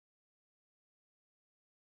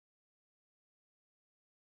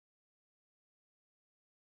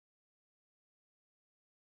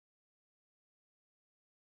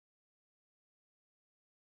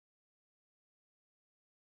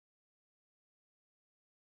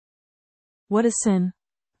What is sin?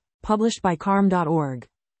 Published by Carm.org.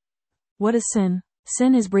 What is sin?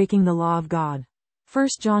 Sin is breaking the law of God. 1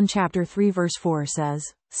 John chapter 3 verse 4 says,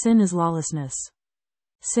 sin is lawlessness.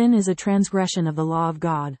 Sin is a transgression of the law of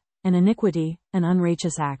God, an iniquity, an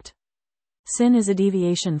unrighteous act. Sin is a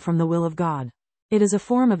deviation from the will of God. It is a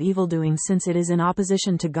form of evildoing since it is in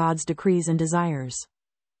opposition to God's decrees and desires.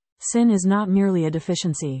 Sin is not merely a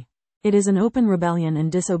deficiency. It is an open rebellion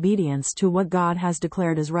and disobedience to what God has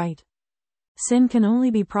declared as right. Sin can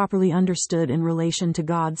only be properly understood in relation to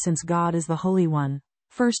God since God is the Holy One,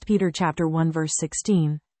 1 Peter chapter 1 verse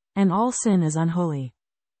 16, and all sin is unholy.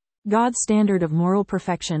 God's standard of moral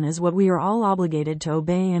perfection is what we are all obligated to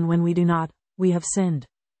obey, and when we do not, we have sinned.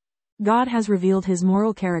 God has revealed His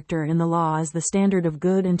moral character in the law as the standard of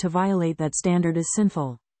good, and to violate that standard is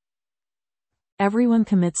sinful. Everyone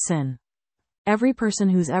commits sin. Every person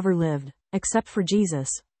who's ever lived, except for Jesus,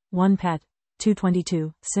 1 Pet.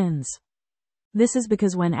 2:22, sins. This is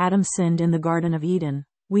because when Adam sinned in the Garden of Eden,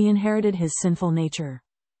 we inherited his sinful nature.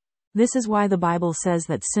 This is why the Bible says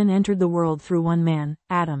that sin entered the world through one man,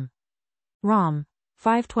 Adam. Rom.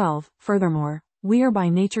 5:12. Furthermore, we are by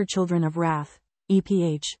nature children of wrath,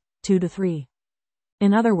 EPH. 2-3.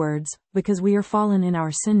 In other words, because we are fallen in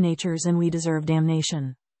our sin natures and we deserve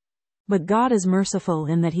damnation. But God is merciful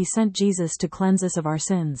in that He sent Jesus to cleanse us of our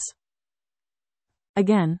sins.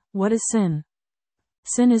 Again, what is sin?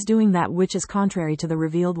 Sin is doing that which is contrary to the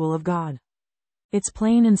revealed will of God. It's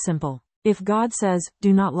plain and simple. If God says,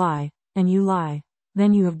 do not lie, and you lie,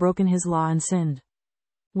 then you have broken His law and sinned.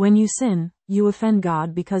 When you sin, you offend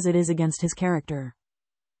God because it is against His character.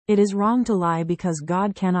 It is wrong to lie because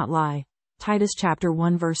God cannot lie, Titus chapter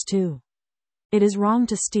 1 verse 2. It is wrong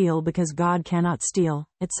to steal because God cannot steal,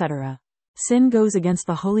 etc. Sin goes against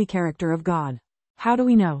the holy character of God. How do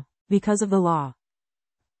we know? Because of the law.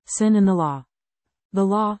 Sin in the law. The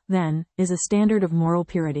law, then, is a standard of moral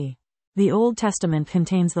purity. The Old Testament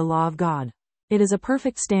contains the law of God. It is a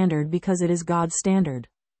perfect standard because it is God's standard.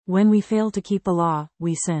 When we fail to keep the law,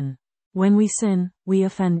 we sin. When we sin, we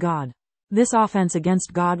offend God. This offense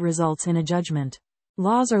against God results in a judgment.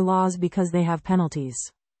 Laws are laws because they have penalties.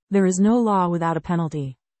 There is no law without a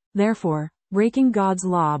penalty. Therefore, breaking God's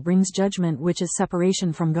law brings judgment, which is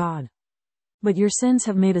separation from God. But your sins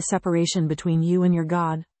have made a separation between you and your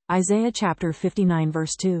God, Isaiah chapter 59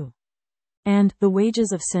 verse 2. And, the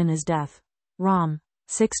wages of sin is death. Rom.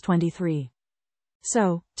 6:23.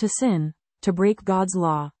 So, to sin, to break God's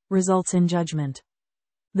law, results in judgment.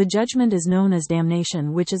 The judgment is known as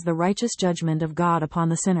damnation, which is the righteous judgment of God upon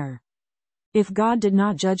the sinner. If God did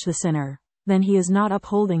not judge the sinner, then He is not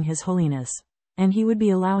upholding His holiness, and He would be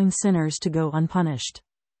allowing sinners to go unpunished.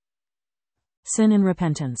 Sin and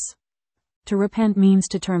repentance. To repent means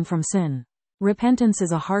to turn from sin. Repentance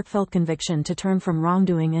is a heartfelt conviction to turn from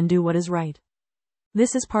wrongdoing and do what is right.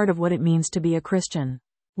 This is part of what it means to be a Christian.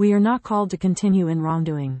 We are not called to continue in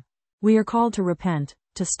wrongdoing. We are called to repent,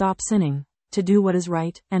 to stop sinning, to do what is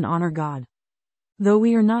right, and honor God. Though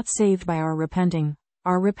we are not saved by our repenting,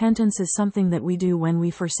 our repentance is something that we do when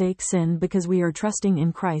we forsake sin because we are trusting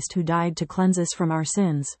in Christ who died to cleanse us from our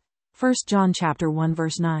sins. 1 John chapter 1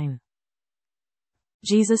 verse 9.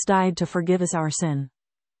 Jesus died to forgive us our sin.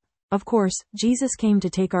 Of course, Jesus came to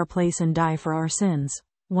take our place and die for our sins.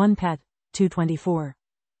 1 Pet. 2:24.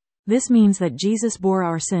 This means that Jesus bore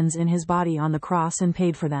our sins in His body on the cross and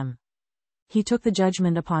paid for them. He took the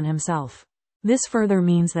judgment upon Himself. This further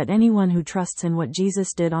means that anyone who trusts in what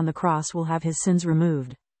Jesus did on the cross will have his sins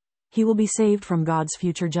removed. He will be saved from God's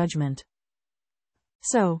future judgment.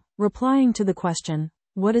 So, replying to the question,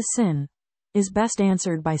 what is sin, is best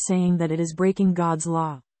answered by saying that it is breaking God's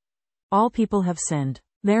law. All people have sinned.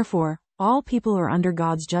 Therefore, all people are under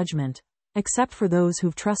God's judgment, except for those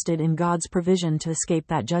who've trusted in God's provision to escape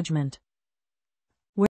that judgment.